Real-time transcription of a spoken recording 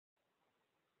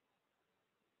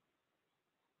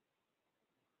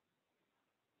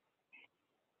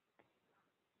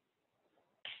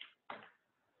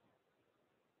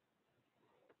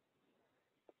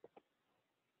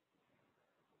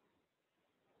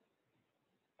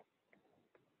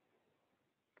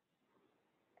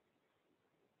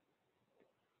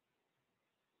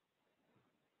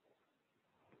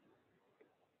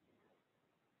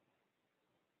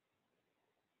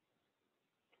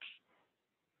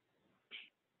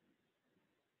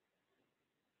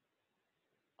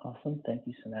Awesome. Thank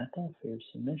you, Samantha, for your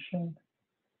submission.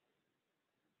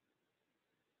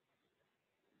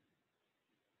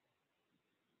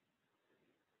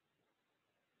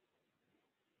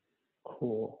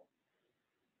 Cool.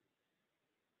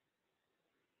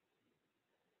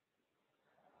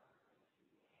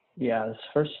 Yeah, this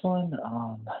first one,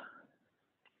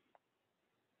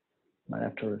 might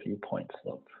have to review point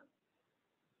slope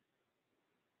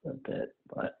a bit,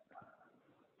 but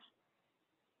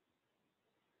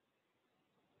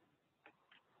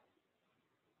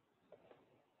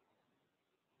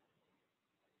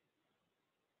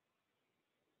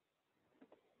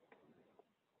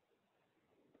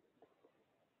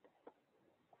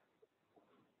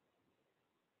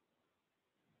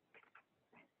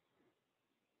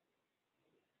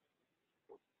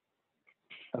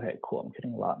okay, cool. I'm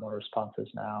getting a lot more responses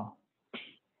now.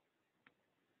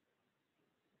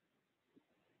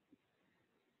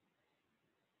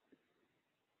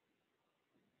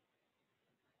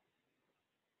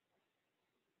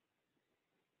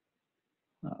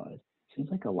 It seems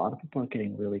like a lot of people are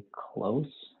getting really close.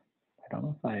 I don't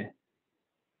know if I,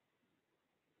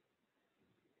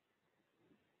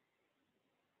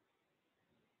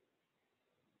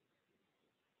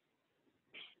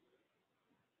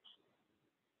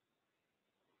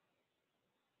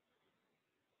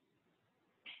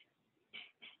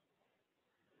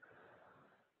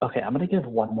 okay, I'm gonna give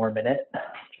one more minute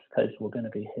just because we're gonna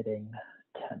be hitting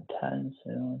 10:10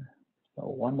 soon. So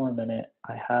one more minute.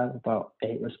 I have about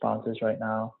 8 responses right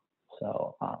now.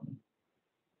 So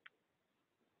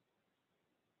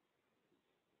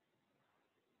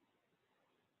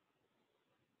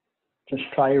just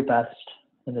try your best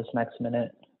in this next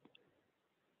minute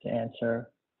to answer.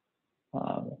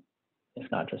 If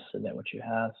not, just submit what you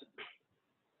have.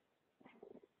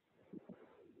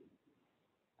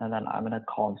 And then I'm gonna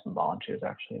call in some volunteers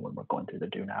actually when we're going through the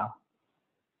do now.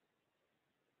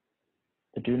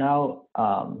 The do now,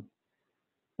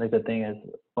 the good thing is,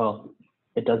 well,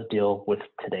 it does deal with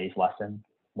today's lesson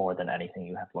more than anything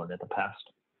you have learned in the past.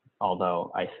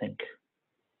 Although I think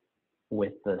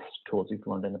with the tools you've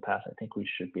learned in the past, I think we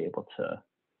should be able to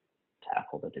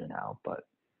tackle the do now, but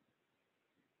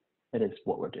it is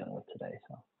what we're dealing with today,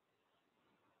 so.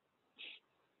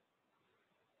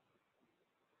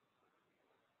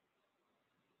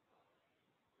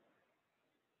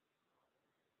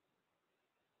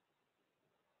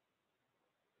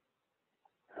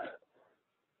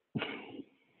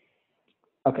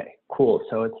 Okay, cool.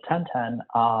 So it's 10:10.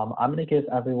 I'm gonna give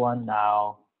everyone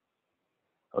now,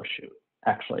 oh shoot,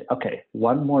 actually, okay,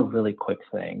 one more really quick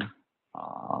thing.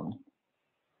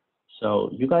 So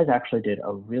you guys actually did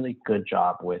a really good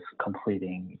job with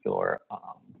completing your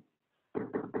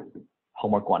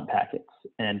homework 1 packets.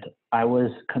 And I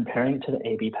was comparing to the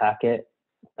AB packet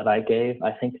that I gave.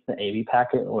 I think the AB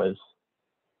packet was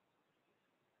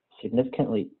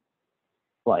significantly,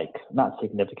 like, not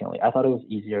significantly, I thought it was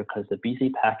easier because the BC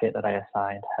packet that I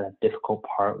assigned had a difficult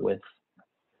part with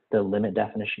the limit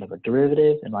definition of a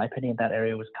derivative. In my opinion, that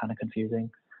area was kind of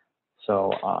confusing.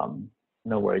 So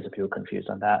no worries if you were confused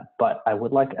on that. But I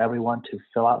would like everyone to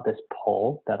fill out this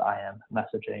poll that I am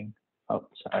messaging. Oh,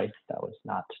 sorry, that was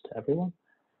not to everyone.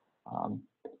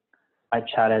 I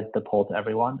chatted the poll to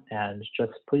everyone, and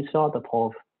just please fill out the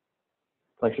poll,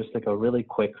 like just like a really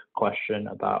quick question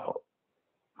about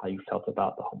how you felt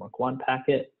about the homework 1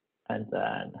 packet. And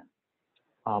then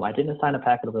I didn't assign a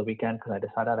packet over the weekend because I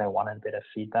decided I wanted a bit of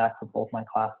feedback from both my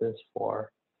classes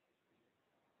for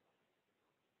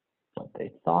what they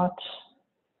thought.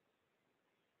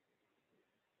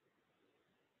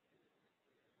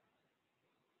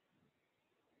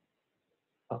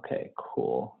 Okay,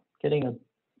 cool.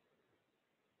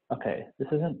 Okay, this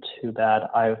isn't too bad.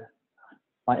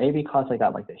 My AB class, I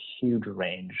got like a huge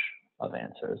range of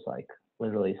answers. Like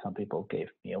literally some people gave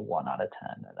me a 1 out of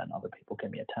 10 and then other people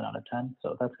gave me a 10 out of 10.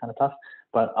 So that's kind of tough.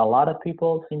 But a lot of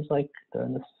people, seems like they're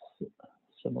in this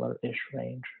similar-ish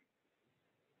range.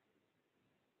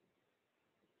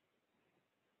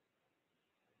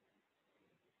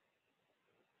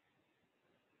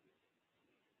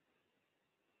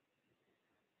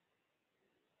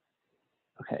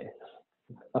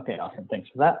 Okay, awesome. Thanks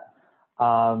for that.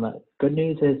 Good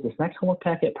news is this next homework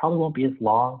packet probably won't be as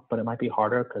long, but it might be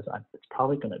harder because it's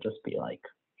probably going to just be like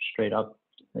straight up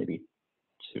maybe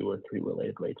 2 or 3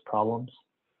 related rates problems.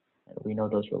 And we know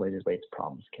those related rates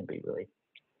problems can be really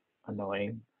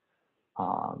annoying.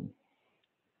 I'm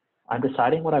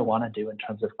deciding what I want to do in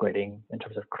terms of grading, in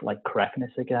terms of like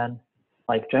correctness again.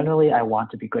 Like generally I want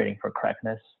to be grading for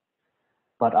correctness,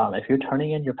 but if you're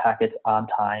turning in your packets on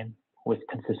time with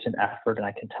consistent effort, and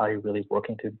I can tell you're really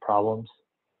working through the problems,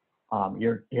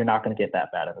 you're not going to get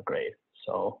that bad of a grade.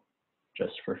 So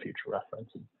just for future reference.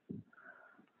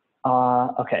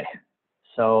 Okay,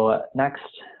 so next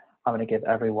I'm going to give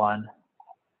everyone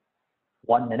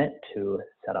 1 minute to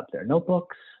set up their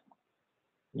notebooks,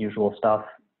 usual stuff,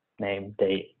 name,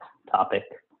 date, topic.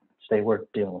 Today we're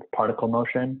dealing with particle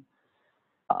motion,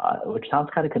 which sounds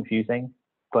kind of confusing,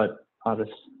 but I'll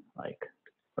just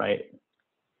right?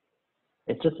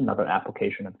 It's just another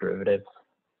application of derivatives.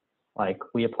 Like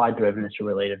we applied derivatives to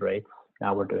related rates.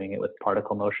 Now we're doing it with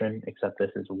particle motion, except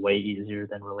this is way easier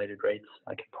than related rates.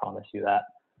 I can promise you that.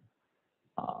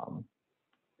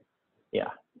 Yeah.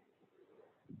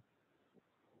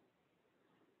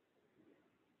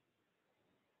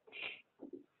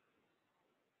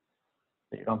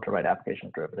 You don't have to write application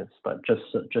of derivatives, but just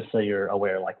so you're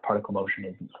aware, like particle motion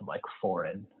isn't some like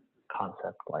foreign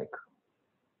concept, like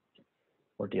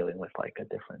we're dealing with like a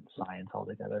different science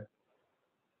altogether.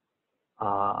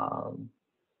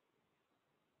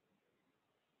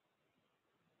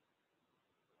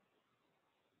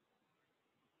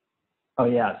 Oh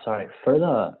yeah, sorry. For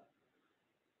the,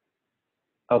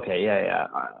 okay, yeah.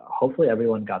 Hopefully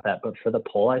everyone got that, but for the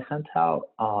poll I sent out,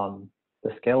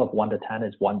 the scale of 1 to 10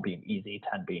 is 1 being easy,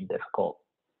 10 being difficult.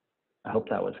 I hope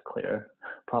that was clear.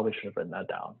 Probably should have written that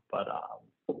down, but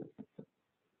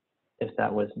if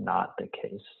that was not the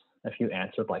case, if you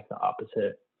answered like the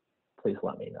opposite, please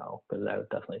let me know, because that would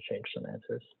definitely change some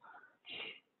answers.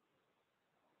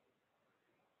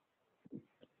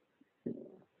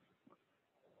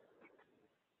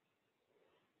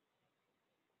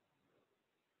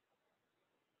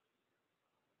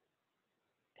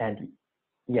 And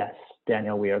yes,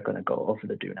 Daniel, we are going to go over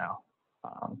the do now.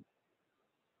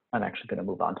 I'm actually going to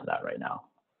move on to that right now.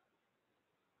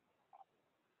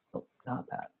 Oh, not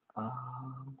that.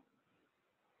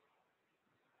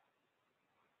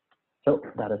 So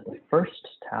that is the first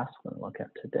task we're going to look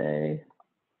at today.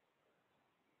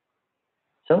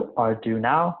 So our do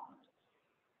now,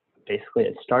 basically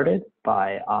it started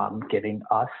by giving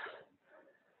us,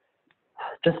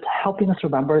 just helping us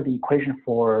remember the equation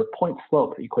for point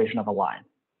slope equation of a line.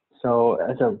 So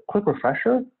as a quick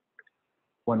refresher,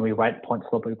 when we write point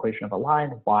slope equation of a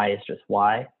line, y is just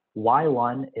y.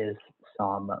 y1 is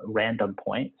some random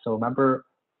point. So remember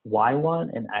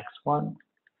y1 and x1,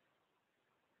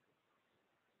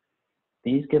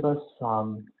 these give us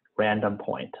some random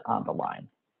point on the line.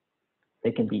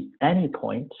 They can be any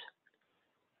point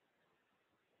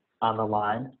on the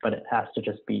line, but it has to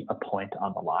just be a point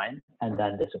on the line, and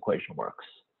then this equation works.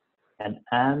 And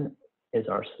m is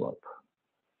our slope.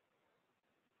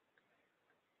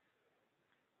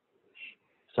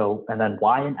 So, and then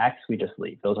y and x we just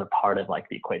leave. Those are part of like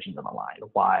the equations on the line.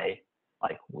 Y,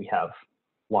 like we have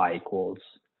y equals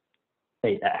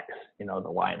 8x, you know,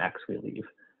 the y and x we leave.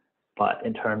 But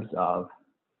in terms of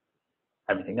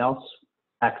everything else,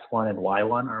 x1 and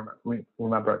y1 are,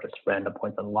 remember, just random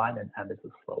points on the line, and m is the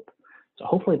slope. So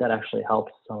hopefully that actually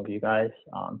helps some of you guys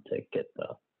to get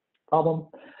the problem.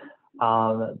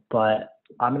 But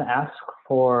I'm going to ask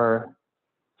for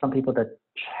some people to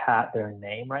chat their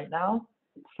name right now.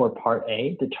 For part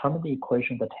A, determine the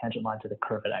equation of the tangent line to the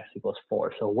curve at x equals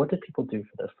 4. So what did people do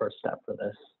for the first step for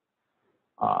this?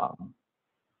 I'm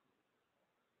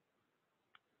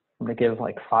going to give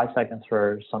like 5 seconds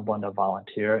for someone to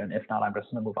volunteer, and if not, I'm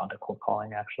just going to move on to cold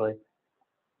calling actually.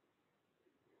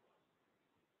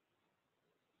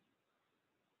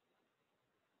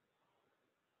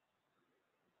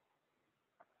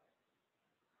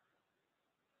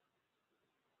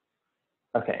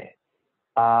 Okay.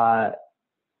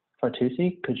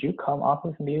 Fartusi, could you come off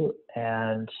of mute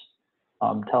and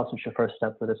tell us what your first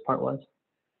step for this part was?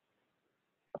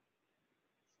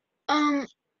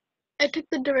 I took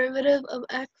the derivative of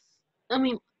f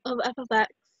of x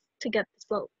to get the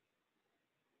slope.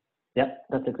 Yep,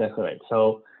 that's exactly right.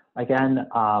 So again,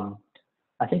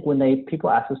 I think when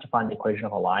people ask us to find the equation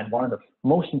of a line, one of the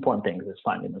most important things is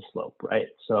finding the slope, right?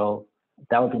 So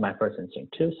that would be my first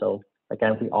instinct too. So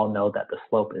again, we all know that the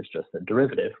slope is just the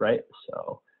derivative, right?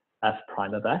 So f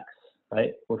prime of x,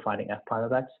 right? We're finding f prime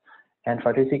of x. And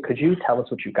Fartusi, could you tell us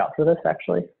what you got for this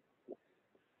actually?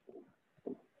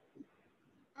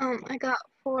 I got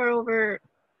 4 over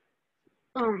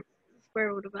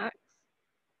square root of x.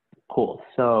 Cool.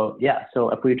 So yeah,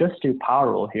 so if we just do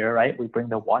power rule here, right? We bring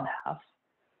the 1/2,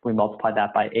 we multiply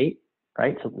that by 8,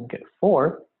 right? So we can get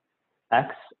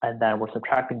 4x, and then we're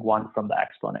subtracting 1 from the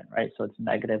exponent, right? So it's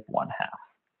negative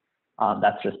 1/2.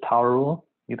 That's just power rule.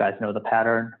 You guys know the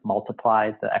pattern.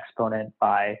 Multiply the exponent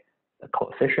by the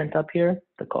coefficient up here,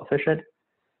 the coefficient,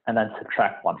 and then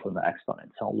subtract 1 from the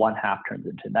exponent. So 1/2 turns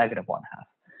into negative 1/2.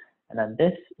 And then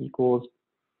this equals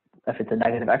if it's a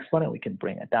negative exponent, we can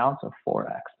bring it down. So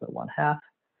 4x to the 1/2.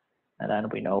 And then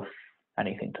we know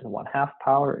anything to the 1/2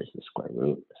 power is the square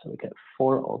root. So we get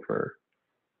 4 over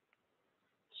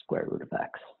square root of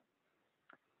x.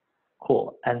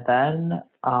 Cool. And then,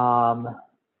 let's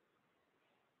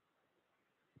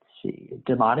see,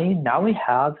 Damani, now we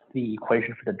have the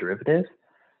equation for the derivative,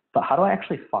 but how do I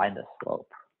actually find the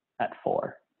slope at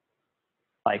 4?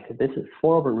 Like this is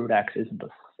 4 over root x isn't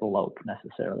the slope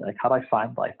necessarily. Like how do I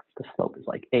find like the slope is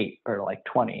like 8 or like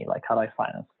 20? Like how do I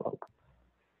find a slope?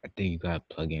 I think you gotta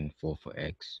plug in 4 for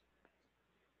x.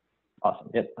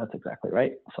 Awesome. Yep, that's exactly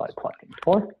right. So I plug in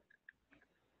 4.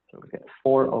 So we get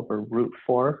 4 over root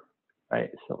 4, right?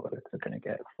 So we're going to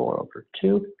get 4 over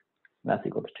 2, and that's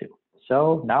equal to 2.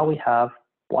 So now we have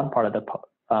one part of the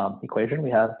equation.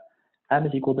 We have m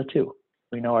is equal to 2.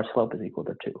 We know our slope is equal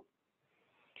to 2.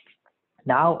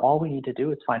 Now all we need to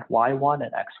do is find y1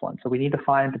 and x1. So we need to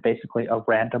find basically a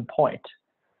random point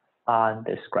on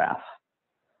this graph.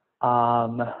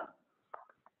 Let's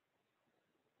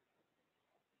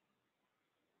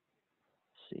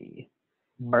see.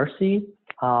 Mercy,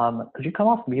 could you come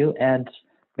off mute and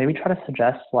maybe try to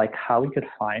suggest like how we could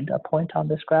find a point on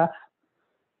this graph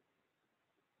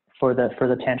for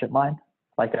the tangent line,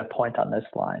 like a point on this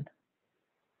line?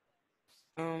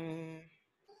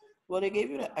 Well, they gave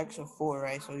you the x of 4,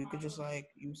 right? So you could just like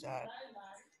use that.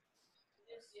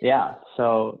 Yeah,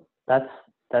 so that's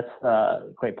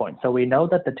a great point. So we know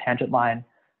that the tangent line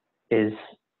is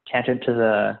tangent to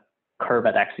the curve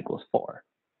at x equals 4.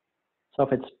 So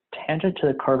if it's tangent to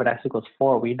the curve at x equals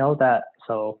 4, we know that.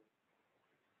 So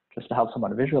just to help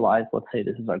someone visualize, let's say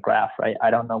this is our graph, right?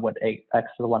 I don't know what x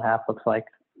to the 1/2 looks like.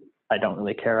 I don't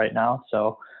really care right now.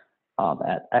 So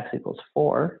at x equals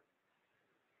 4,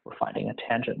 we're finding a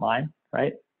tangent line,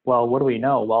 right? Well, what do we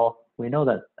know? Well, we know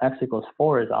that x equals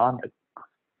 4 is on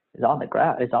the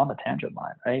graph, is on the tangent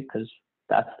line, right? Because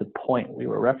that's the point we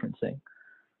were referencing.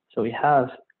 So we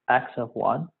have x of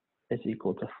 1 is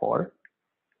equal to 4.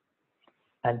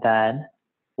 And then,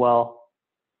 well,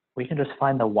 we can just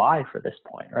find the y for this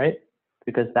point, right?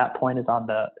 Because that point is on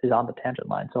the tangent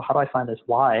line. So how do I find this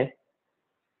y?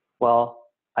 Well,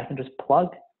 I can just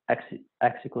plug x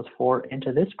equals 4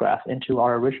 into this graph, into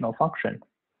our original function,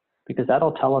 because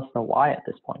that'll tell us the y at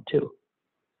this point too,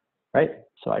 right?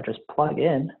 So I just plug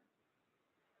in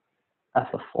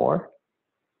f of 4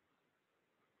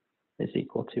 is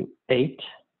equal to 8,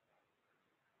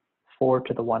 4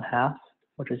 to the 1/2,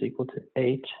 which is equal to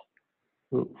 8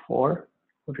 root 4,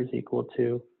 which is equal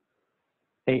to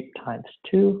 8 times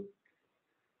 2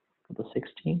 to the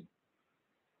 16.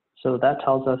 So that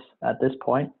tells us at this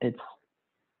point it's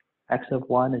x of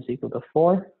 1 is equal to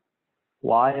 4,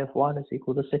 y of 1 is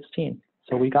equal to 16.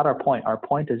 So we got our point. Our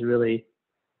point is really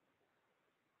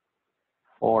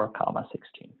 4 comma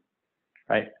 16,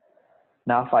 right?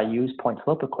 Now if I use point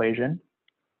slope equation,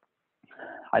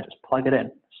 I just plug it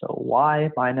in. So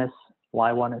y minus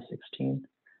y1 is 16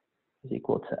 is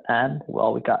equal to n.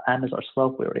 Well, we got n as our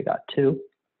slope. We already got 2.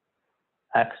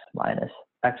 X minus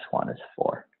x1 is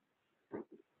 4.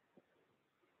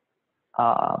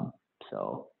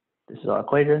 So this is our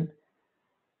equation.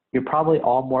 You're probably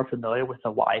all more familiar with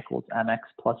the y equals mx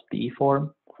plus b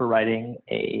form for writing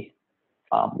a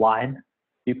line.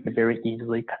 You can very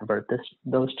easily convert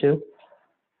those two.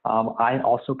 I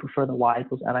also prefer the y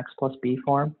equals mx plus b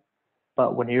form,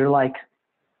 but when you're like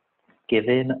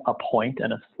given a point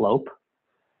and a slope,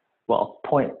 well,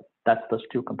 point, that's those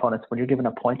two components. When you're given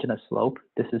a point and a slope,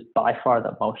 this is by far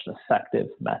the most effective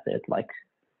method, like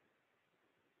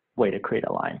way to create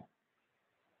a line.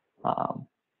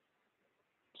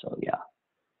 So yeah.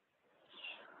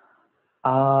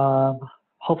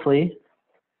 Hopefully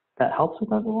that helps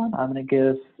with everyone. I'm going to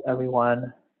give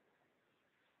everyone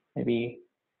maybe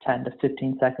 10 to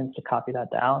 15 seconds to copy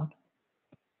that down.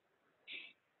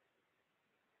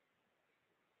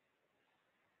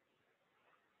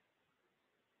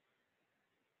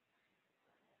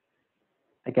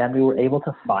 Again, we were able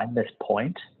to find this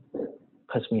point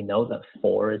because we know that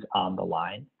 4 is on the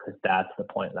line, because that's the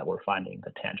point that we're finding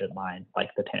the tangent line, like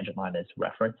the tangent line is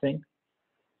referencing.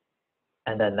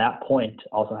 And then that point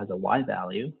also has a y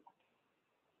value,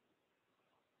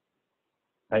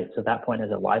 right? So that point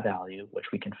has a y value, which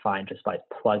we can find just by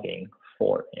plugging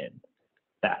 4 in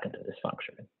back into this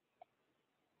function.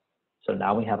 So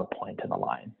now we have a point and a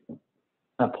line,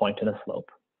 a point and a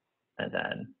slope, and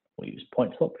then we use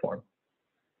point slope form.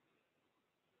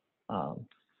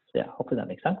 So yeah, hopefully that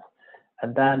makes sense.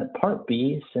 And then part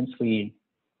B, since we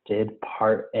did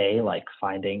part A, like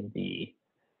finding the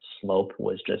slope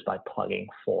was just by plugging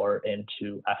 4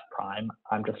 into f prime.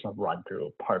 I'm just going to run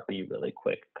through part B really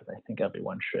quick because I think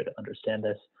everyone should understand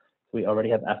this. We already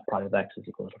have f prime of x is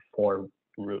equal to 4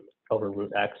 root over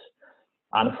root x.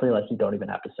 Honestly, like you don't even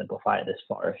have to simplify it this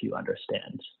far if you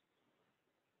understand.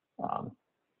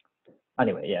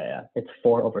 Anyway, yeah, it's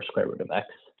 4 over square root of x.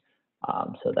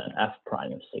 So then f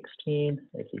prime of 16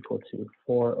 is equal to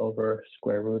 4 over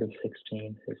square root of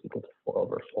 16 is equal to 4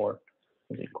 over 4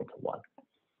 is equal to 1.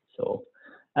 So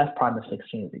f prime of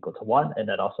 16 is equal to 1, and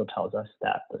that also tells us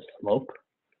that the slope,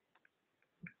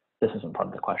 this isn't part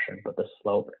of the question, but the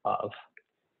slope of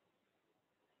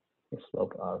f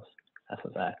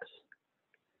of x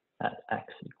at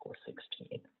x equals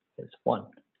 16 is 1.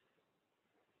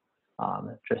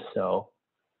 Just so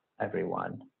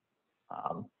everyone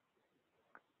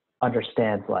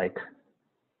understands, like,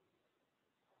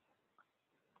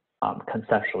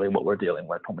 conceptually what we're dealing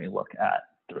with when we look at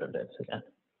derivatives again.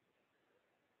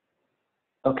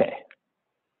 Okay,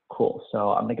 cool.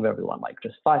 So I'm gonna give everyone like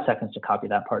just 5 seconds to copy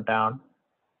that part down.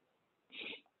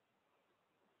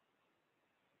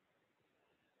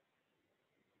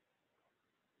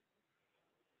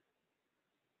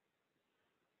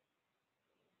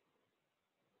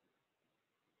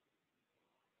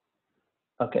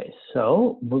 Okay,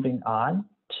 so moving on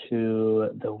to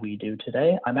the we do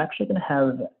today, I'm actually gonna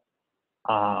have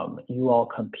you all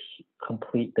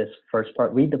complete this first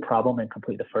part, read the problem and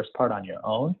complete the first part on your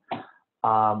own.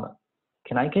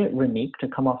 Can I get Renique to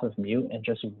come off of mute and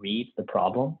just read the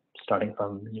problem, starting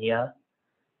from Nia?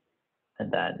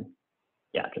 And then,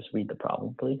 yeah, just read the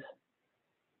problem, please.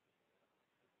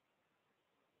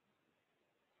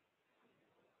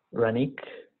 Renique,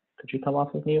 could you come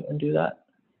off of mute and do that?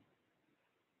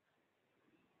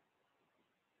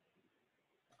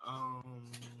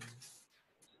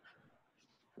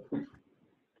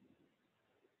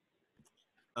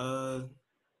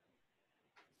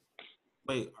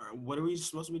 Wait, what are we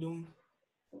supposed to be doing?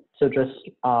 So just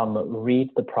read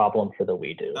the problem for the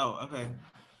we do. Oh, okay.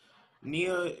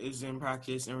 Nia is in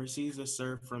practice and receives a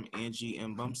serve from Angie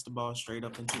and bumps the ball straight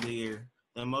up into the air.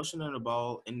 The motion of the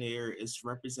ball in the air is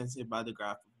represented by the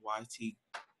graph of YT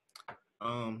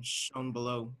shown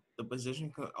below. The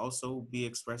position could also be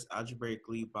expressed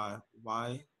algebraically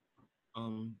by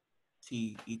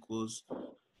t equals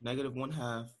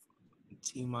 -1/2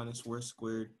 t minus y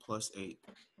squared plus 8.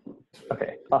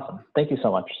 Okay, awesome. Thank you so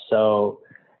much. So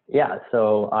yeah,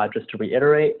 so just to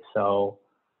reiterate, so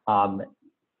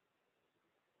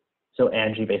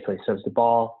Angie basically serves the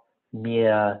ball,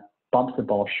 Nia bumps the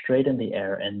ball straight in the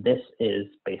air, and this is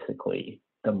basically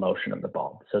the motion of the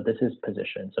ball. So this is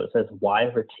position. So it says y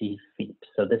over t feet.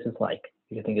 So this is like,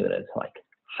 you can think of it as like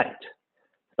height.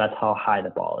 That's how high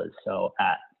the ball is. So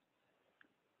at,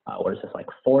 what is this, like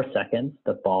 4 seconds,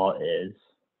 the ball is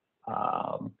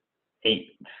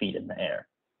 8 feet in the air.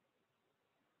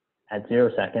 At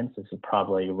 0 seconds, this is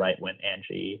probably right when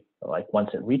Angie, like once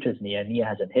it reaches Nia, Nia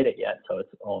hasn't hit it yet, so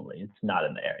it's not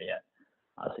in the air yet.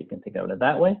 So you can think of it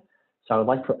that way. So I would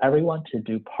like for everyone to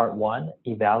do part 1,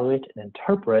 evaluate and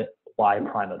interpret y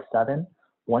prime of 7.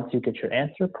 Once you get your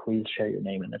answer, please share your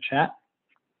name in the chat.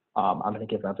 I'm going to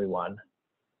give everyone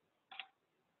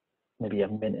maybe a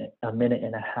minute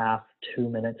and a half, 2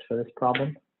 minutes for this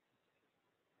problem.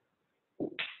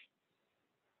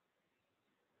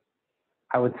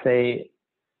 I would say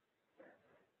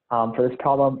for this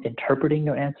problem, interpreting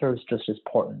your answer is just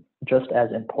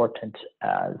as important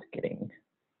as getting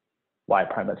y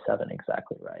prime of 7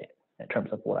 exactly right in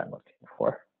terms of what I'm looking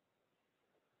for.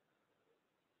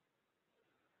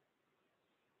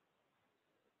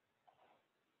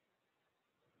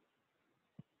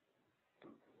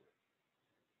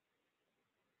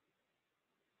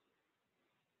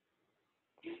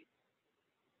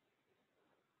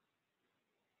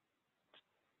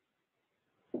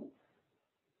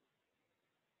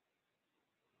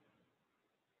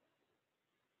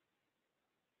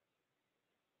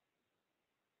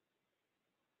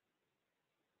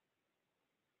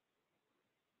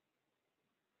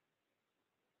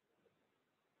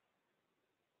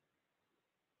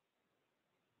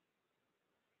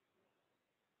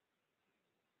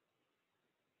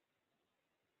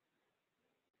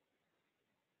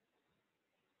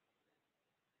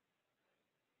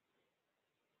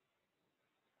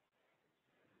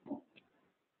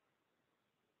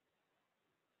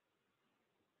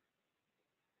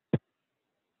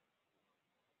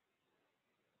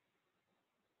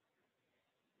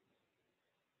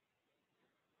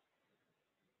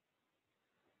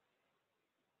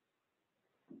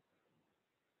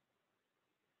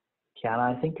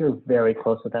 Kiana, I think you're very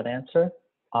close with that answer.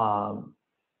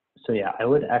 So yeah, I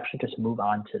would actually just move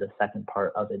on to the second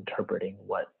part of interpreting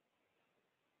what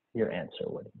your answer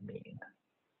would mean.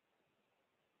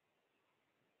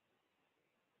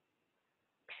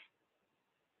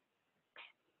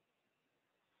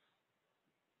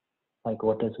 Like,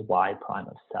 what does y prime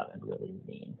of 7 really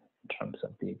mean in terms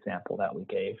of the example that we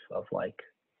gave of like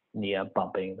Nia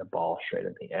bumping the ball straight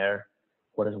in the air?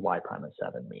 What does y prime of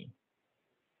 7 mean?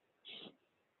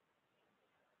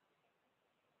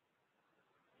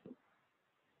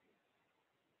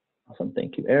 Awesome,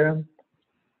 thank you, Aaron.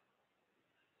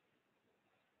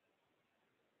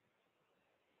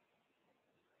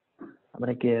 I'm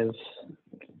gonna give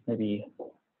maybe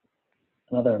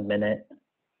another minute,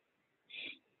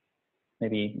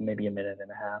 maybe a minute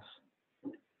and a half.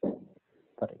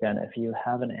 But again, if you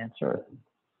have an answer,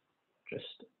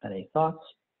 just any thoughts,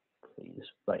 please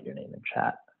write your name in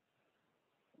chat.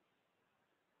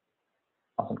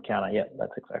 Awesome, Kiana, yeah,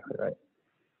 that's exactly right.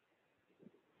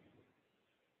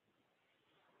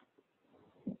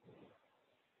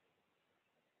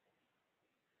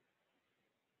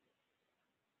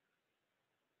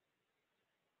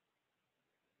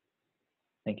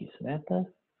 Thank you, Samantha.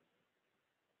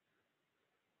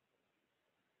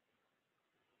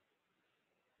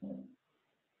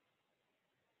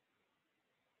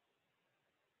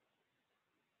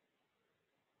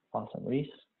 Awesome, Reese,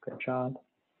 good job.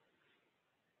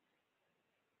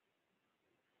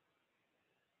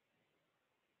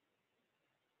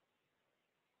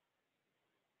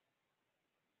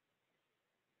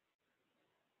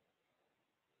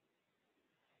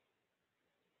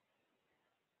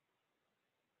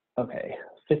 Okay,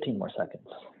 15 more seconds.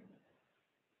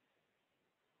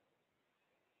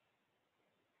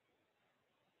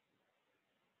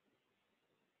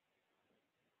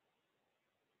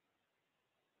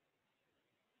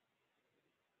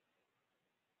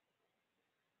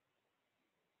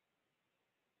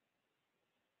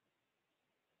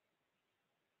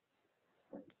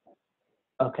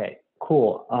 Okay,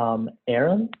 cool.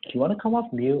 Aaron, do you want to come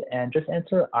off mute and just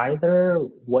answer either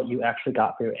what you actually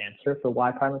got for your answer for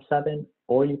y prime of 7,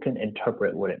 or you can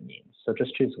interpret what it means. So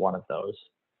just choose one of those.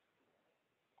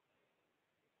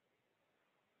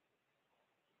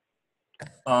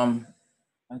 I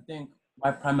think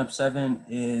y prime of 7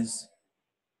 is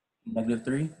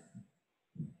 -3.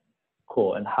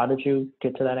 Cool, and how did you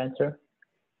get to that answer?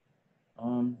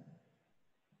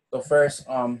 So first,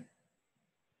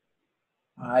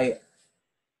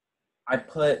 I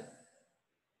put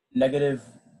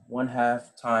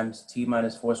 -1/2 times t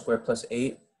minus 4 squared plus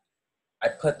 8. I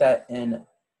put that in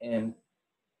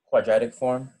quadratic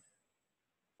form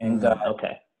and got,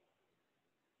 Okay.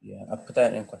 yeah, I put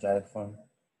that in quadratic form.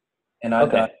 And I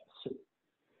got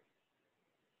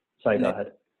Sorry, go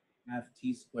ahead. half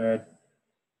t squared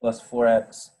plus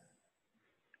 4x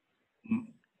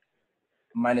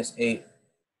minus 8.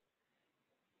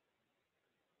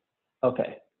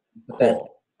 Okay, Put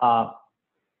cool.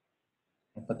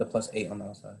 and put the plus 8 on the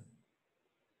outside.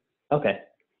 Okay,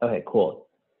 cool.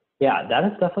 Yeah, that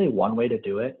is definitely one way to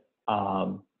do it,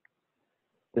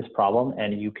 this problem,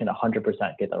 and you can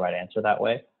 100% get the right answer that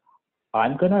way.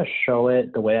 I'm gonna show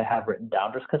it the way I have written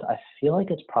down just because I feel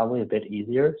like it's probably a bit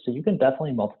easier. So you can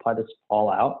definitely multiply this all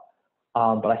out.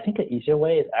 But I think an easier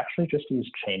way is actually just to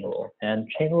use chain rule. And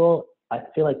chain rule, I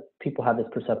feel like people have this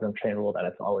perception of chain rule that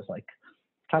it's always like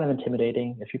kind of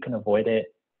intimidating. If you can avoid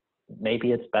it,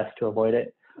 maybe it's best to avoid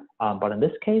it. But in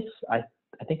this case, I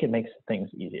think it makes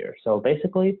things easier. So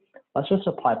basically, let's just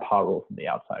apply power rule from the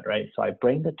outside, right? So I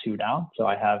bring the 2 down. So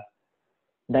I have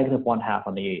 -1/2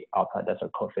 on the outside, that's our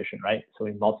coefficient, right? So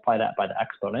we multiply that by the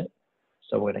exponent.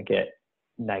 So we're gonna get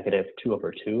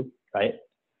 -2/2, right?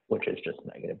 Which is just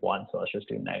 -1. So let's just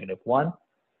do -1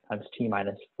 times t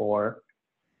minus 4.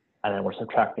 And then we're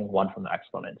subtracting 1 from the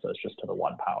exponent. So it's just to the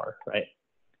 1 power, right?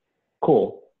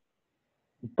 Cool.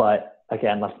 But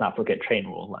again, let's not forget chain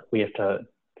rule. We have to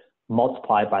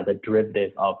multiply by the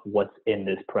derivative of what's in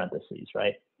this parentheses,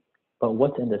 right? But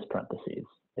what's in this parentheses?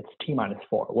 It's t minus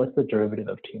 4. What's the derivative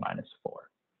of t minus 4?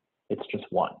 It's just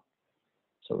 1.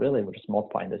 So really, we're just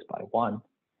multiplying this by 1.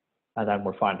 And then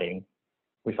we found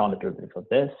the derivative of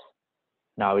this.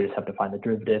 Now we just have to find the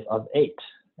derivative of 8.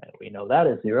 And we know that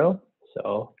is 0.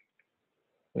 So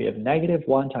we have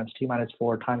 -1 times t minus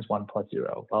 4 times 1 plus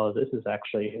 0. Well, this is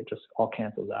actually, it just all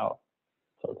cancels out.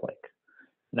 So it's like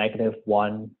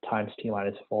 -1 times t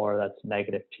minus 4, that's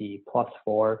 -t plus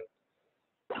 4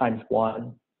 times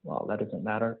 1. Well, that doesn't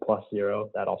matter. Plus 0,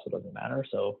 that also doesn't matter.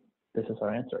 So this is our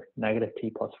answer,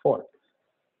 -t plus 4.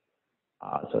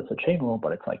 So it's a chain rule,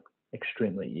 but it's like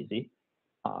extremely easy.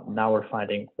 Now we're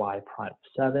finding y prime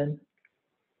 7.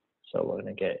 So we're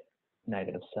going to get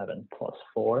 -7 plus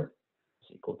 4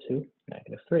 is equal to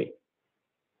 -3.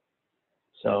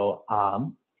 So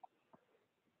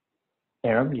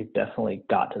Aram, you've definitely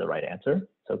got to the right answer.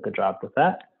 So good job with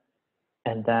that.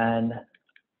 And then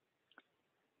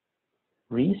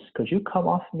Reese, could you come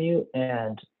off mute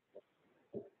and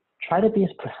try to be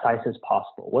as precise as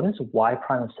possible? What does y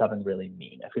prime of 7 really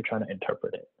mean if you're trying to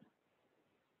interpret it?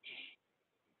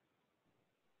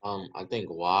 I think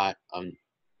y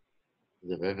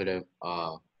derivative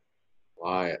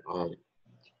y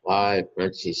y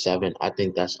parentheses 7. I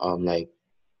think that's like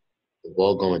the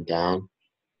ball going down.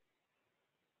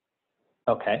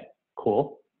 Okay,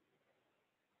 cool.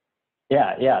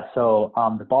 Yeah. So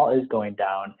the ball is going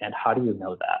down, and how do you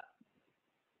know that?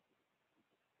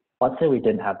 Let's say we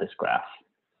didn't have this graph.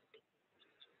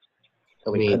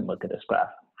 So we couldn't look at this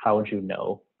graph. How would you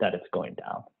know that it's going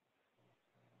down?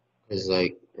 Because,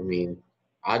 like, I mean,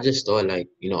 I just thought, like,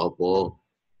 you know, a ball,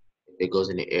 if it goes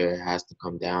in the air, it has to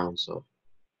come down. So,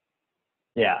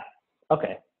 yeah.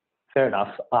 Okay. Fair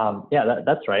enough. Yeah,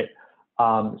 that's right.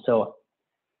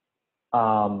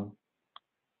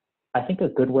 I think a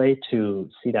good way to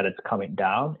see that it's coming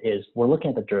down is we're looking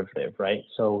at the derivative, right?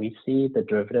 So we see the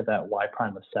derivative at y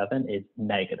prime of 7 is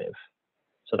negative.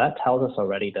 So that tells us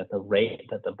already that the rate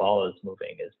that the ball is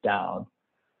moving is down.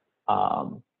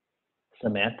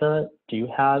 Samantha, do you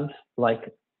have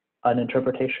like an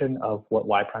interpretation of what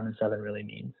y prime of 7 really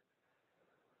means?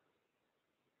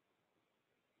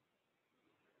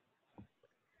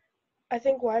 I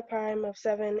think y prime of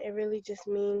 7, it really just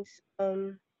means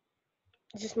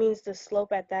the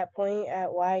slope at that point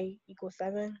at y equals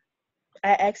 7,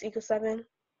 at x equals 7.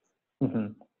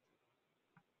 Mm-hmm.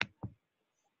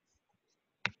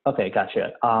 Okay,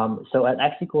 gotcha. So at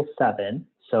x equals 7,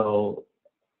 so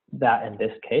that in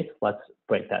this case, let's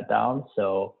break that down.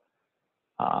 So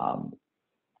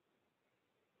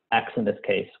x in this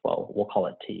case, well, we'll call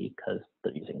it t because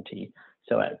they're using t.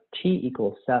 So at t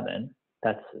equals 7,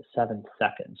 that's 7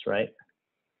 seconds, right?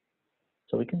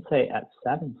 So we can say at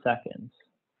 7 seconds,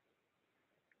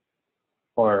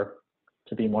 or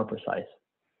to be more precise,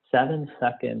 7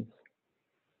 seconds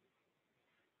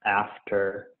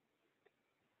after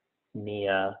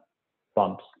Nia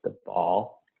bumps the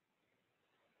ball,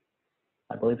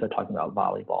 I believe they're talking about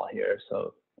volleyball here.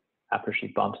 So after she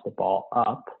bumps the ball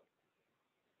up,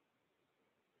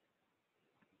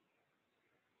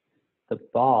 the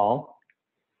ball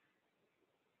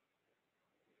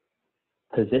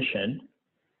position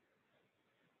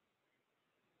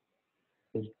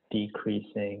is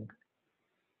decreasing.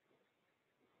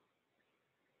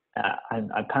 I'm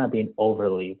kind of being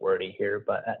overly wordy here,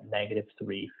 but at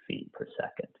 -3 feet per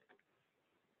second.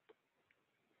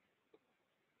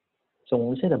 So when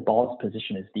we say the ball's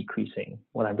position is decreasing,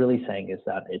 what I'm really saying is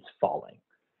that it's falling.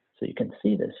 So you can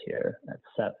see this here at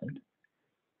 7,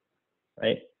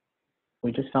 right?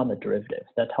 We just found the derivative.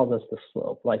 That tells us the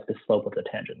slope, like the slope of the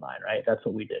tangent line, right? That's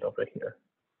what we did over here.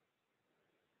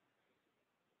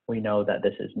 We know that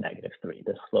this is -3,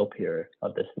 the slope here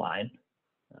of this line.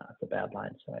 It's a bad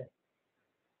line, sorry.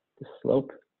 The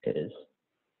slope is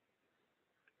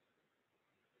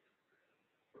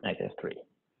 -3.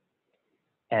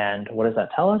 And what does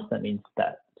that tell us? That means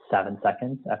that 7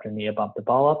 seconds after Nia bumped the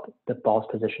ball up, the ball's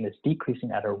position is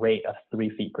decreasing at a rate of 3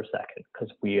 feet per second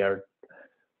because we are,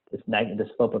 the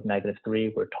slope of -3,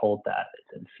 we're told that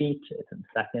it's in feet, it's in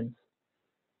seconds.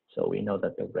 So we know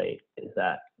that the rate is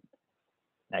at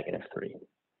 -3.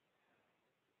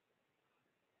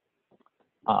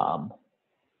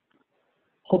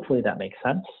 Hopefully that makes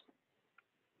sense.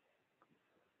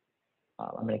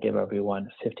 I'm going to give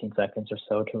everyone 15 seconds or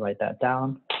so to write that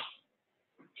down.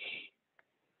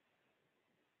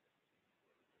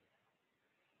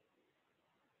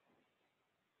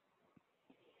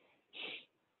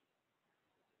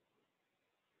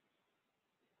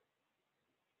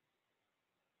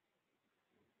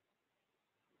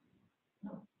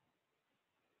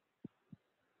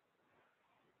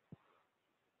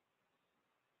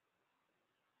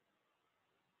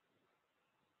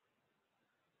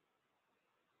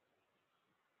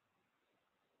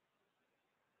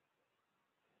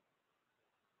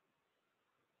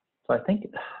 So I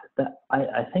think that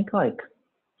I think like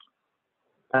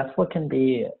that's what can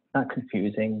be not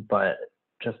confusing, but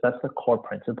just that's the core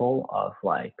principle of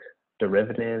like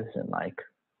derivatives and like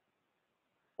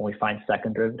when we find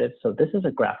second derivatives. So this is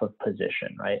a graph of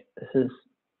position, right?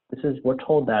 This is we're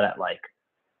told that at like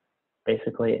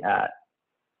basically at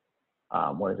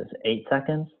what is this, 8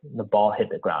 seconds, the ball hit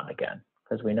the ground again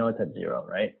because we know it's at 0,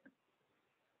 right?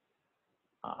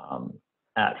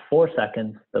 At 4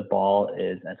 seconds, the ball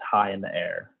is as high in the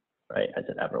air, right, as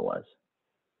it ever was.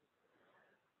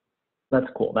 That's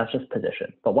cool. That's just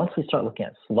position. But once we start looking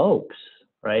at slopes,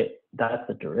 right, that's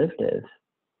the derivative.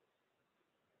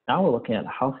 Now we're looking at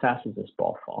how fast is this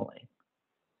ball falling?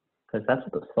 Because that's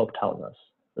what the slope tells us.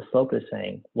 The slope is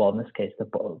saying, well, in this case,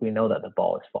 we know that the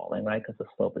ball is falling, right, because the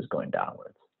slope is going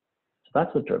downwards. So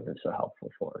that's what derivatives are helpful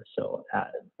for. So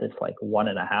at this like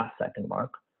 1.5 second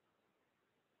mark,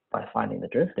 by finding the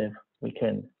derivative, we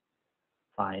can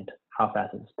find how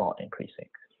fast is this ball increasing.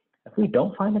 If we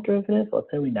don't find the derivative, let's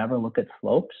say we never look at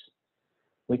slopes,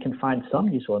 we can find some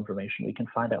useful information. We can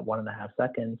find at 1.5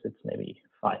 seconds, it's maybe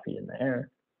 5 feet in the air.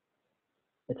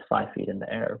 It's 5 feet in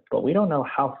the air, but we don't know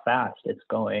how fast it's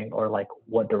going or like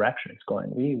what direction it's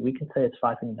going. We can say it's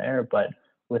 5 feet in the air, but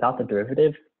without the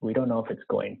derivative, we don't know if it's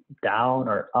going down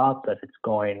or up, if it's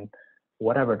going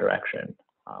whatever direction.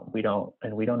 We don't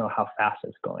know how fast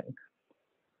it's going.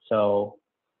 So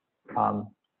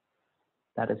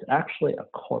that is actually a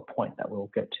core point that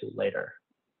we'll get to later.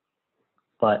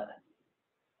 But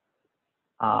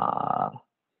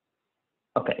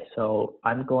okay, so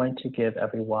I'm going to give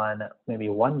everyone maybe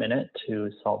 1 minute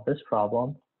to solve this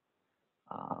problem.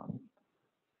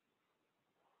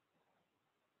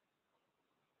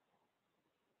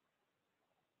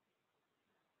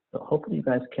 So hopefully you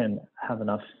guys can have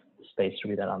enough space to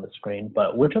read that on the screen,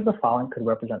 but which of the following could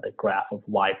represent the graph of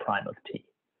y prime of t?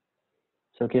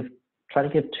 So try to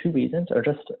give 2 reasons or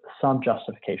just some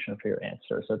justification for your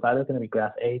answer. So it's either going to be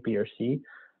graph A, B, or C.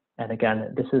 And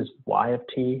again, this is y of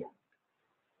t.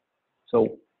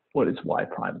 So what is y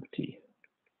prime of t?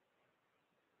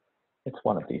 It's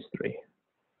one of these 3.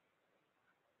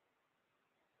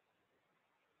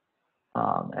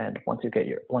 And once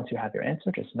you have your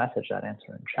answer, just message that answer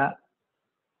in chat.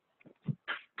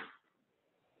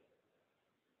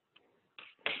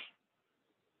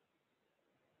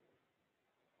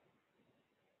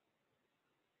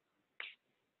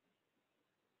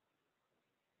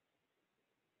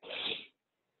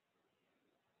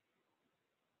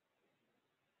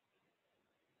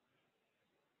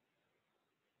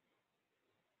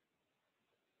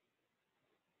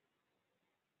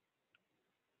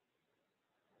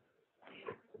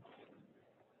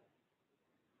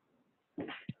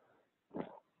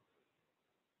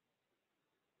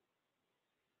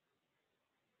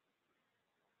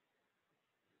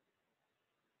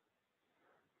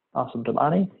 Awesome,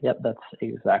 Damani. Yep, that's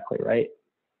exactly right.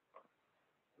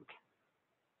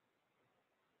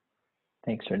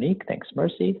 Thanks, Renique. Thanks,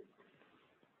 Mercy.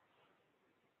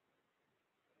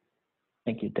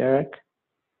 Thank you, Derek.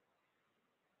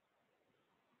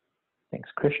 Thanks,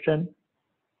 Christian.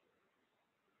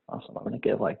 Awesome. I'm going to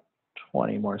give like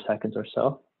 20 more seconds or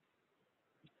so.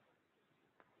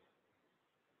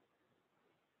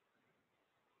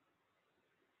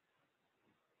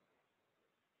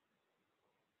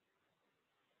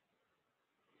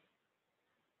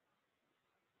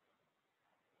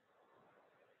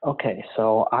 Okay,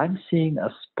 so I'm seeing a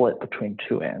split between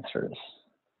 2 answers.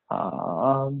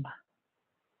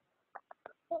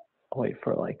 Wait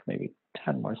for like maybe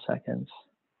 10 more seconds.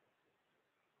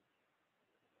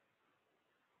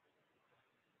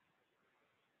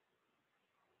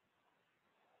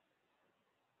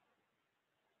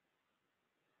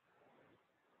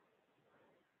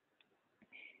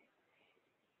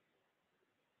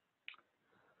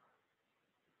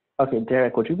 Okay,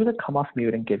 Derek, would you be able to come off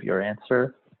mute and give your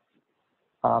answer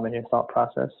and your thought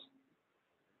process?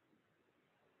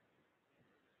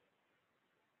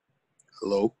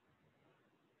 Hello?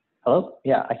 Hello?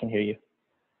 Yeah, I can hear you.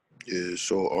 Yeah,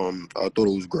 so I thought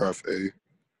it was graph A.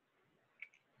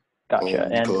 Gotcha.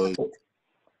 Because, and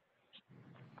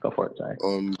go for it, sorry.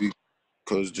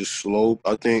 Because the slope,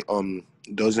 I think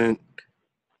doesn't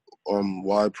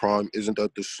y prime, isn't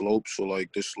that the slope? So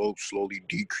like the slope slowly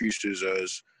decreases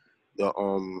as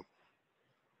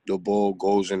the ball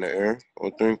goes in the air, I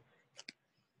think.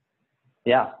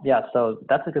 Yeah, so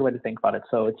that's a good way to think about it.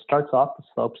 So it starts off, the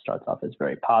slope starts off as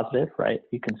very positive, right?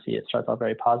 You can see it starts off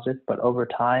very positive, but over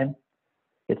time,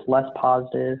 it's less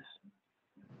positive,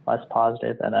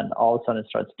 and then all of a sudden it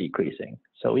starts decreasing.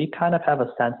 So we kind of have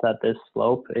a sense that this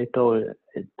slope,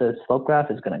 the slope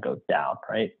graph is going to go down,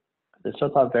 right? It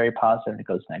starts off very positive and it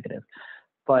goes negative.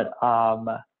 But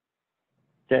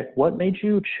Dick, what made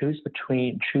you choose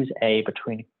A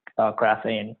between graph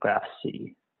A and graph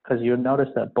C? Because you notice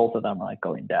that both of them are like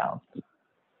going down.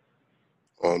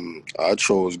 I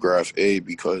chose graph A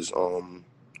because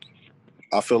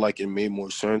I feel like it made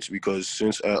more sense because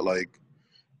since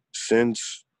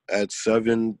at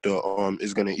 7 the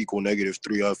is gonna equal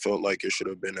 -3, I felt like it should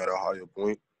have been at a higher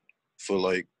point. For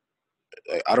like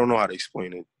I don't know how to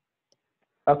explain it.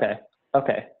 Okay,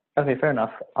 fair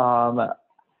enough.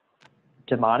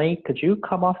 Damani, could you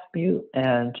come off mute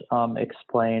and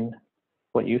explain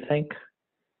what you think,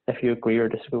 if you agree or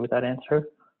disagree with that answer?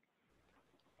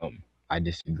 I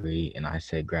disagree, and I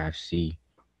said graph C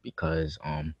because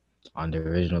on the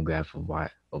original graph of y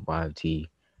of t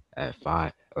at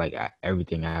 5, like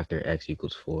everything after x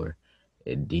equals 4,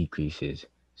 it decreases.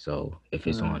 So if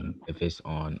it's on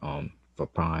for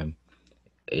prime,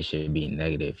 it should be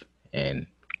negative, and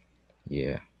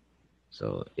yeah,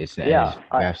 so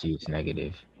graph C is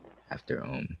negative after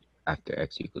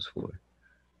x equals 4.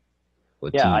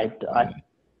 Well, Yeah, t.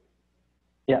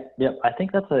 yeah. I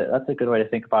think that's a good way to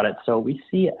think about it. So we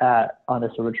see on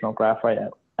this original graph, right,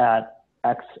 at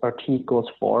x or t equals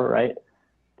 4, right?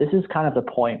 This is kind of the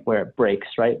point where it breaks,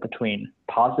 right, between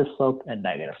positive slope and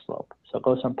negative slope. So it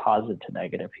goes from positive to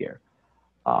negative here.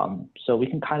 So we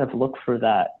can kind of look for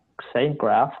that same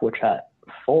graph, which at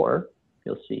 4,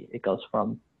 you'll see it goes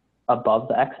from above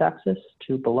the x-axis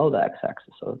to below the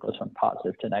x-axis. So it goes from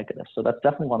positive to negative. So that's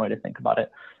definitely one way to think about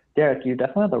it. Derek, you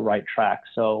definitely have the right track.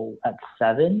 So at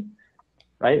 7,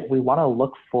 right, we want to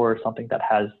look for something that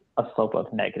has a slope of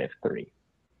 -3.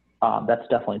 That's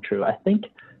definitely true. I think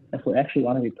if we actually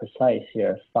want to be precise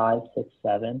here, 5, 6,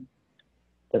 7,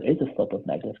 there is a slope of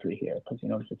 -3 here because you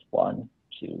notice it's 1,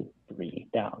 2, 3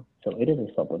 down. So it is a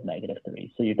slope of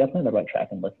 -3. So you're definitely on the right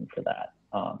track in looking for that.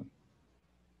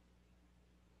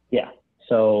 Yeah,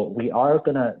 so we are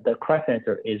the correct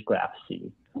answer is graph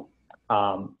C.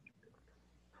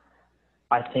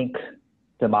 I think,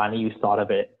 Damani, you thought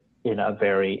of it in a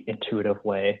very intuitive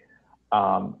way.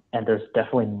 And there's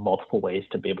definitely multiple ways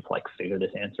to be able to figure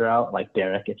this answer out. Like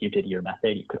Derek, if you did your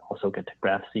method, you could also get to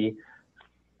graph C.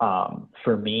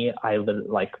 For me,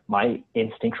 my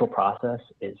instinctual process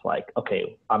is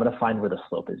okay, I'm gonna find where the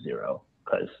slope is 0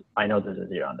 because I know there's a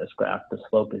 0 on this graph. The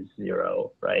slope is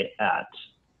 0, right, at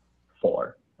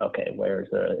 4. Okay, where is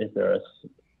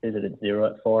it at 0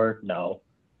 at 4? No.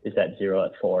 Is that 0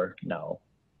 at 4? No.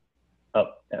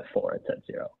 Oh, at 4, it's at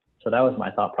 0. So that was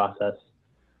my thought process.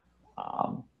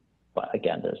 But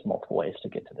again, there's multiple ways to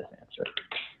get to this answer.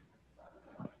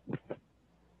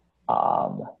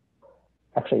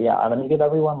 Actually, yeah, I'm gonna give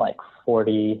everyone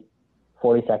 40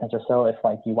 seconds or so. If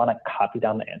you want to copy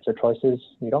down the answer choices,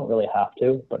 you don't really have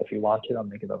to, but if you want to, I'm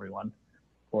gonna give everyone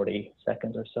 40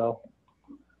 seconds or so.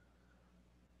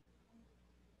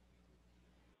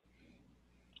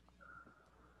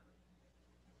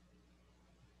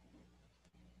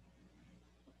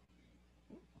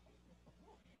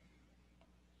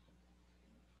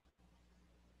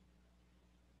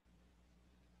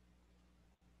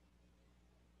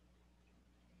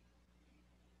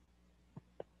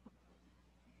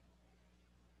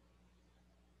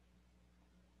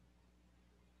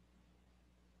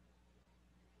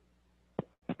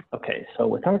 Okay, so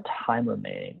with our time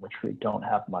remaining, which we don't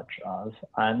have much of,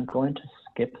 I'm going to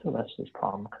skip the rest of this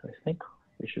problem because I think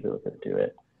we should be able to do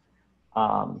it.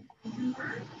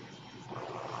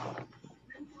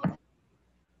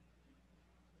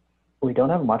 We don't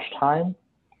have much time,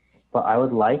 but I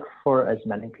would like for as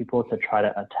many people to try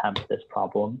to attempt this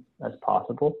problem as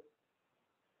possible.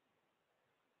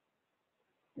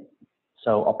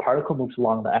 So a particle moves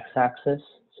along the x-axis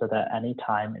so that any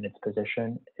time in its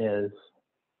position is,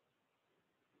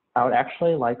 I would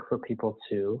actually like for people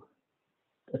to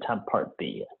attempt part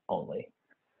B only.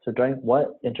 So during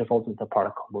what intervals is the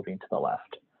particle moving to the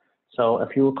left? So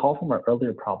if you recall from our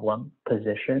earlier problem,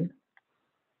 position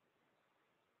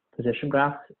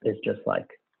graph is just like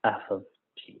f of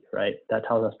t, right? That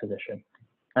tells us position.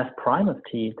 F prime of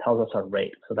t tells us our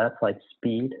rate. So that's like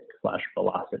speed /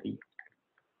 velocity.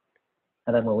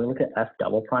 And then when we look at f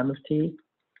double prime of t,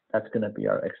 that's going to be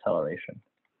our acceleration.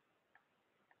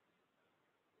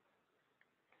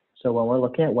 So when we're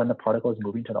looking at when the particle is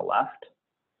moving to the left,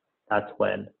 that's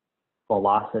when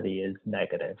velocity is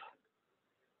negative.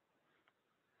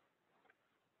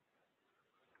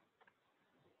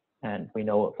 And we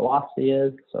know what velocity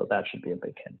is, so that should be a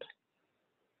big hint.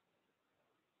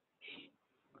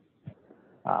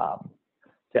 So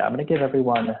yeah, I'm going to give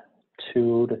everyone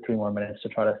 2 to 3 more minutes to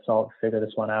try to figure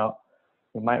this one out.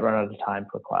 We might run out of time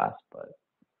for class, but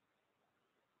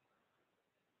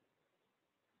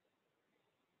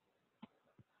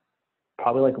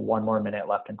probably 1 more minute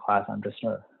left in class. I'm just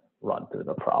going to run through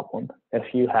the problem.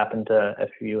 If you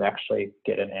actually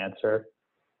get an answer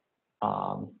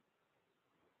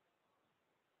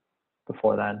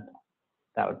before then,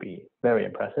 that would be very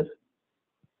impressive.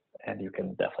 And you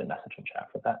can definitely message in chat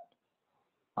for that.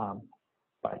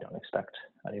 But I don't expect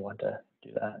anyone to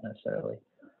do that necessarily.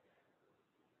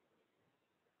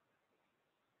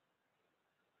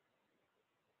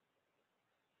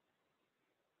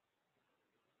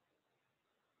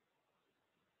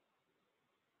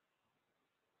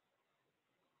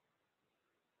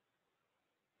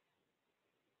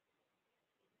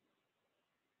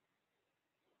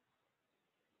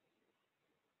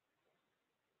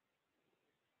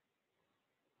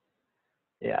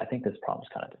 yeah, I think this problem is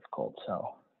kind of difficult.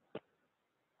 So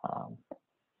um,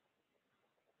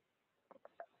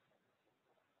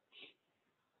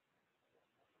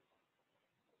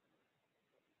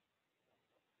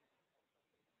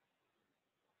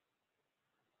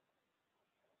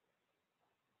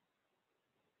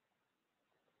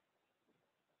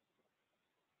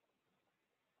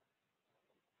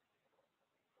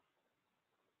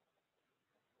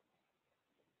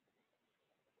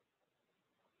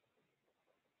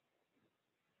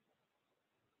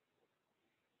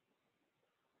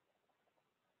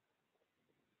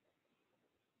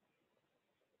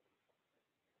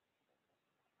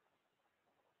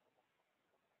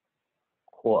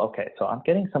 cool. Okay, so I'm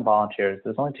getting some volunteers.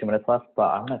 There's only 2 minutes left, but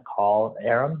I'm gonna call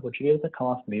Aram. Would you be able to come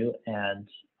off mute and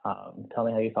tell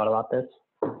me how you thought about this?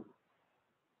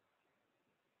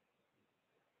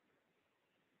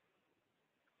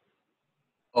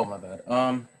 Oh my bad.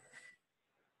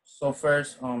 So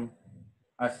first,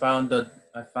 I found the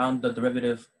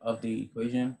derivative of the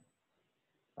equation.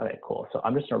 Okay, cool. So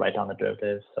I'm just gonna write down the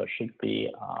derivative. So it should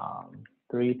be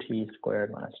 3t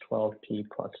squared minus 12t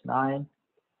plus 9.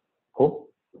 Cool.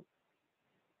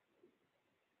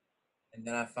 And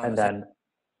then I found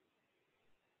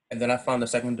And then I found the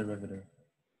second derivative.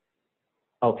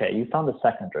 okay, you found the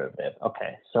second derivative.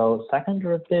 Okay, so second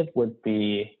derivative would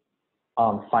be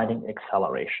finding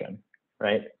acceleration,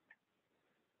 right?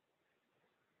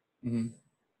 Mm-hmm.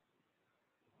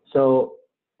 So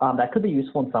that could be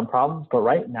useful in some problems, but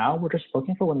right now we're just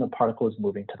looking for when the particle is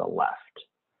moving to the left.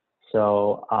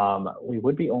 So we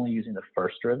would be only using the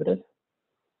first derivative.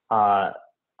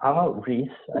 How about Reese?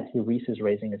 I see Reese is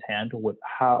raising his hand.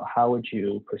 How would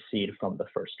you proceed from the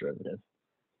first derivative?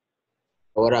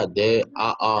 What I did,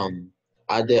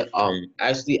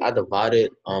 actually I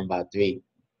divided by 3.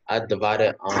 I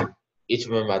divided each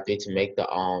of them by 3 to make the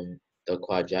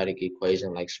quadratic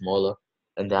equation like smaller,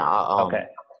 and then Okay.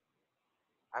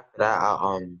 after that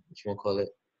what you call it?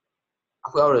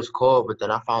 I forgot what it's called, but then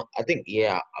I found I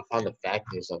found the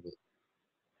factors of it.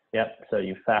 Yep. So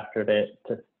you factored it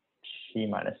to t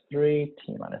minus 3,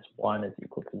 t minus 1 is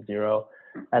equal to 0.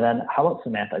 And then how about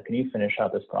Samantha? Can you finish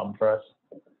out this problem for us?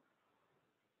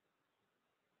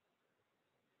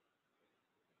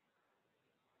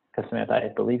 Because Samantha, I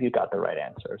believe you got the right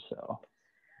answer. So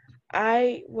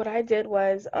What I did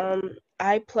was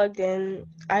I plugged in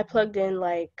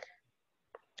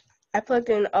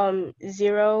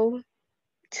 0,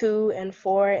 2, and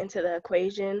 4 into the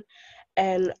equation,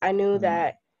 and I knew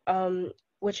that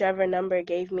whichever number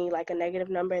gave me like a negative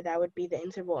number, that would be the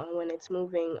interval on when it's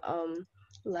moving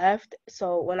left.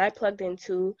 So when I plugged in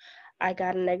 2, I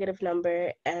got a negative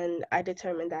number, and I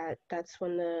determined that that's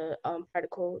when the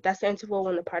that's the interval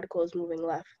when the particle is moving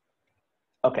left.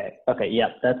 Okay, yeah,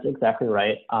 that's exactly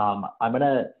right. I'm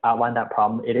gonna outline that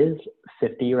problem. It is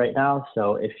 50 right now,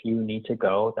 so if you need to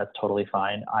go, that's totally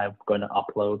fine. I'm going to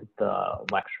upload the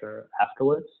lecture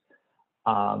afterwards.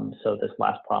 So this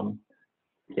last problem,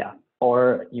 yeah,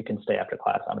 or you can stay after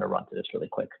class. I'm gonna run through this really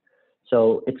quick.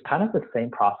 So it's kind of the same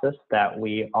process that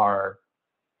we are,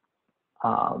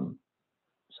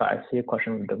 so I see a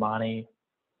question from Damani.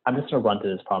 I'm just gonna run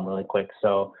through this problem really quick.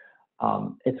 So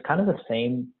it's kind of the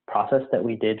same process that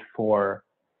we did for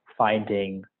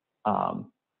finding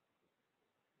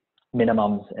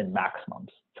minimums and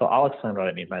maximums. So I'll explain what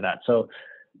I mean by that. So,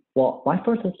 well, my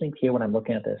first instinct here when I'm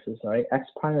looking at this is, all right, x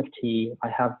prime of t, I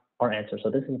have our answer. So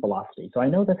this is velocity. So I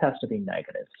know this has to be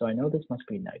negative. So I know this must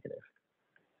be negative.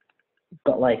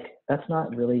 But like, that's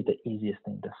not really the easiest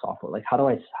thing to solve for. Like, how do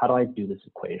I do this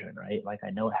equation, right? Like, I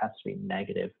know it has to be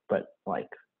negative, but like,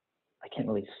 I can't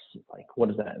really see, like, what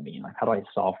does that mean? Like, how do I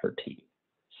solve for t?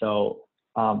 So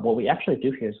what we actually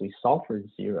do here is we solve for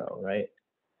 0, right?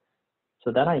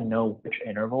 So then I know which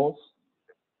intervals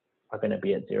are going to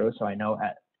be at 0. So I know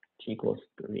at t equals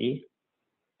 3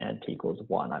 and t equals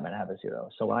 1, I'm going to have a 0.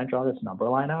 So when I draw this number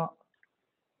line out,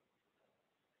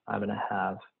 I'm going to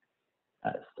have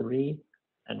at 3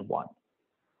 and 1.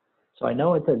 So I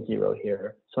know it's at 0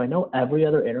 here. So I know every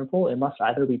other interval, it must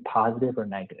either be positive or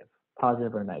negative,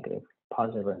 positive or negative,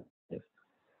 positive or negative.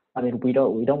 I mean, we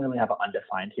don't really have an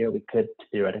undefined here. We could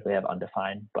theoretically have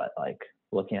undefined, but like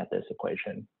looking at this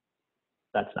equation,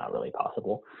 that's not really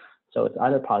possible. So it's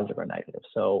either positive or negative.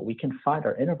 So we can find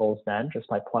our intervals then just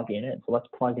by plugging in. So let's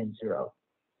plug in 0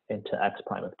 into x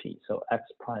prime of t. So x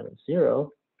prime of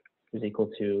 0 is equal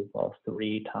to, well,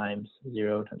 3 times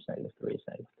 0 times negative 3 is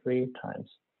negative 3 times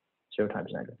 0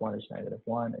 times negative 1 is negative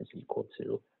 1 is equal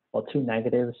to, well, 2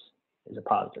 negatives is a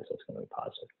positive, so it's going to be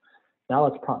positive. Now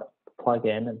let's plug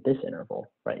in this interval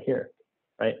right here,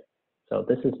 right? So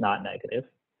this is not negative.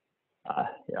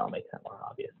 Here, I'll make that more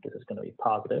obvious. This is going to be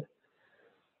positive.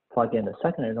 Plug in the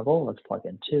second interval. Let's plug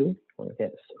in 2. We're going to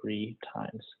get 3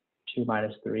 times 2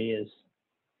 minus 3 is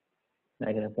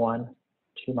 -1.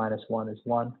 2 minus 1 is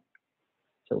 1.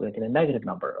 So we're going to get a negative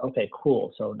number. Okay,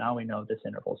 cool. So now we know this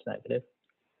interval is negative.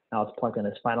 Now let's plug in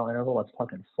this final interval. Let's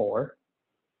plug in 4,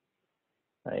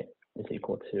 right, is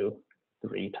equal to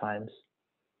 3 times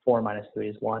 4 minus 3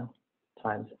 is 1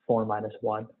 times 4 minus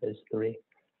 1 is 3.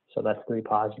 So that's 3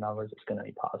 positive numbers. It's going to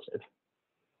be positive.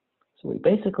 So we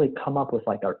basically come up with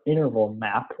like our interval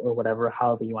map or whatever,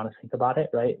 however you want to think about it,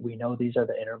 right? We know these are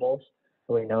the intervals.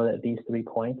 So we know that these 3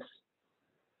 points,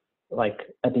 like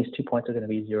at these 2 points are going to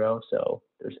be 0. So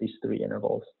there's these 3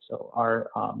 intervals. So our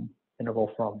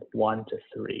interval from 1 to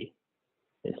 3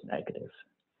 is negative.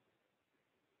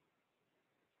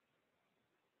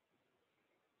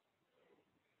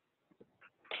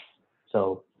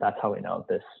 So that's how we know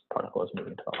this particle is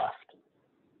moving to the left.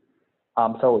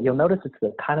 So you'll notice it's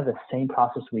the kind of the same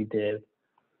process we did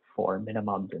for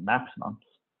minimums and maximums.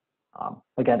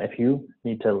 Again, if you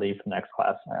need to leave the next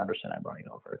class, I understand I'm running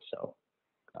over, so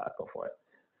go for it.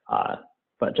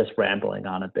 But just rambling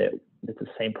on a bit, it's the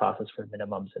same process for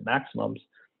minimums and maximums.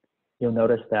 You'll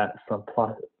notice that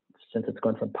since it's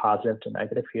going from positive to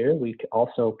negative here, we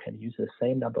also can use the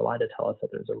same number line to tell us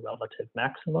that there's a relative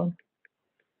maximum.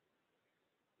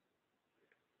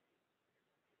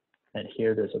 And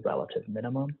here there's a relative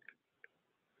minimum.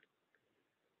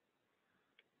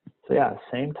 So yeah,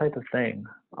 same type of thing.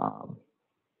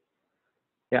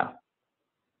 Yeah,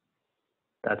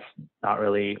 that's not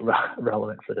really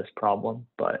relevant for this problem,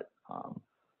 but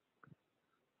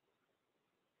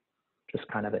just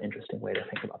kind of an interesting way to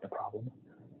think about the problem.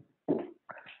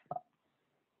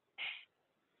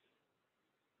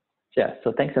 Yeah,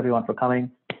 so thanks everyone for coming,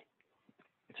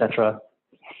 etc.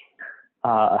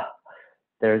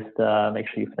 There's the, make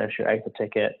sure you finish your exit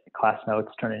ticket, class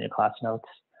notes, turn in your class notes.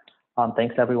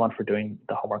 Thanks everyone for doing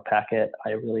the homework packet.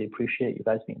 I really appreciate you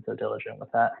guys being so diligent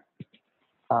with that.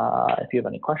 If you have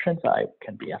any questions, I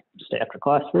can stay after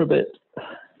class for a bit,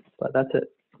 but that's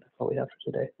it. That's all we have for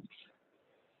today.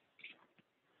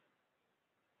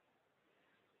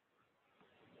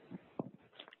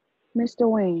 Mr.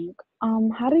 Wing,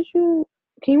 can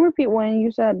you repeat when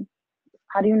you said,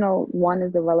 how do you know 1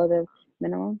 is the relative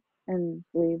minimum and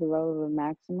 3 the relative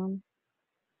maximum?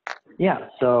 Yeah,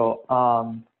 so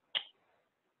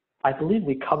I believe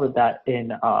we covered that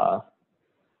in, I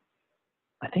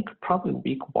think probably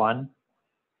week 1,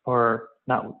 or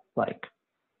not like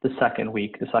the second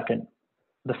week, the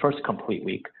first complete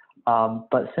week.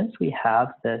 But since we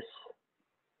have this,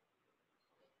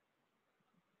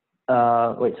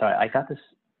 wait, sorry, I got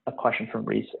a question from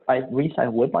Reese. Reese, I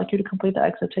would like you to complete the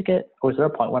exit ticket. Was there a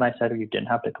point when I said you didn't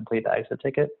have to complete the exit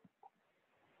ticket?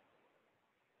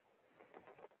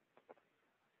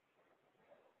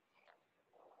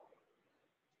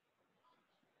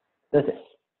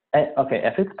 Okay,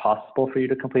 if it's possible for you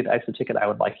to complete the exit ticket, I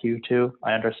would like you to.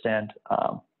 I understand,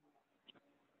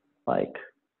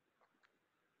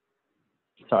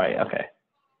 sorry, okay.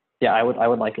 Yeah, I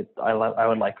would like it. I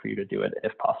would like for you to do it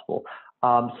if possible.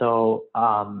 Zakaya,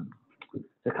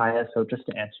 so just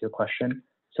to answer your question,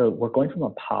 so we're going from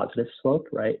a positive slope,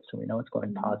 right? So we know it's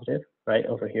going positive, right,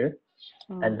 over here,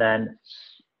 and then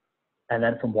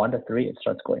from 1 to 3, it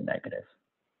starts going negative.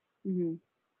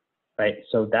 Right,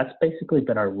 so that's basically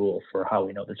been our rule for how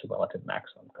we know there's a relative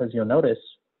maximum. Because you'll notice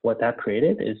what that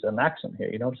created is a maximum here.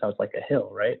 You notice how it's like a hill,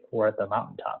 right? We're at the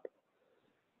mountaintop.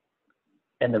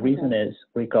 And the reason is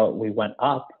we went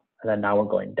up and then now we're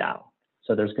going down.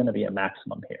 So there's going to be a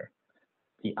maximum here.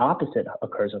 The opposite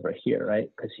occurs over here,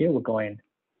 right? Because here we're going,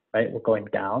 right? We're going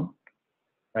down,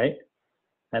 right?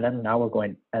 And then now we're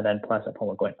going, and then plus that point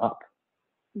we're going up.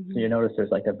 So you notice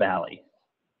there's like a valley.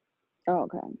 Oh,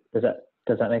 okay.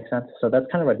 Does that make sense? So that's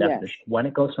kind of our definition. Yes. When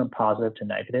it goes from positive to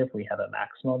negative, we have a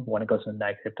maximum. When it goes from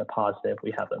negative to positive, we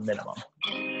have a minimum.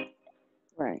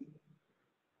 Right.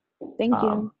 Thank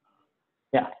you.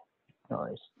 Yeah, no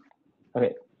worries.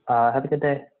 Okay, have a good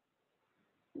day.